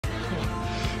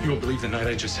You won't believe the night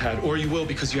I just had, or you will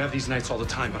because you have these nights all the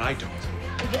time, but I don't.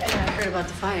 Yeah, I heard about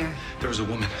the fire. There was a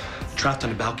woman trapped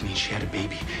on the balcony, and she had a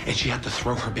baby, and she had to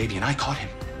throw her baby, and I caught him.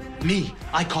 Me,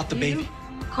 I caught the baby.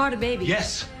 Caught a baby?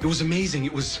 Yes, it was amazing.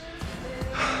 It was...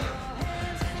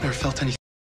 Never felt anything.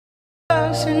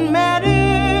 Doesn't matter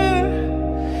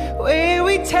where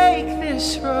we take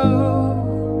this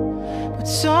road, but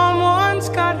someone's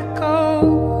gotta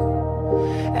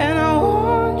go, and I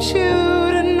want you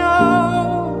to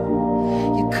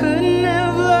know you couldn't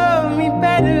have loved me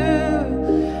better,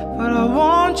 but I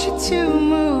want you to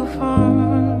move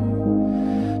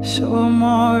on, so I'm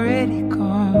already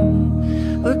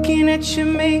gone. Looking at you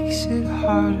makes it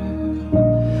harder,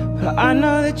 but I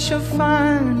know that you'll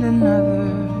find another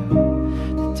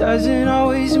that doesn't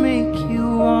always make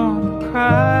you wanna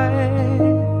cry.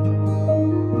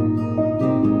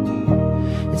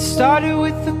 It started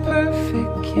with the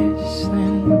perfect kiss,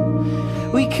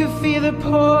 then we could feel the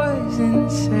poison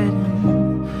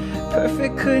setting.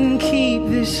 Perfect couldn't keep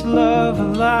this love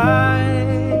alive.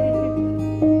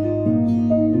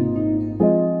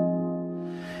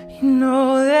 You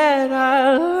know that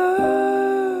I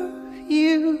love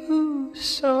you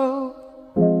so.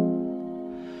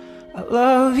 I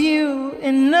love you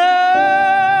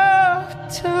enough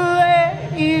to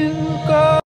let you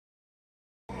go.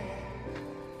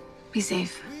 Be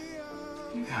safe.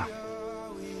 Yeah,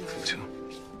 you too.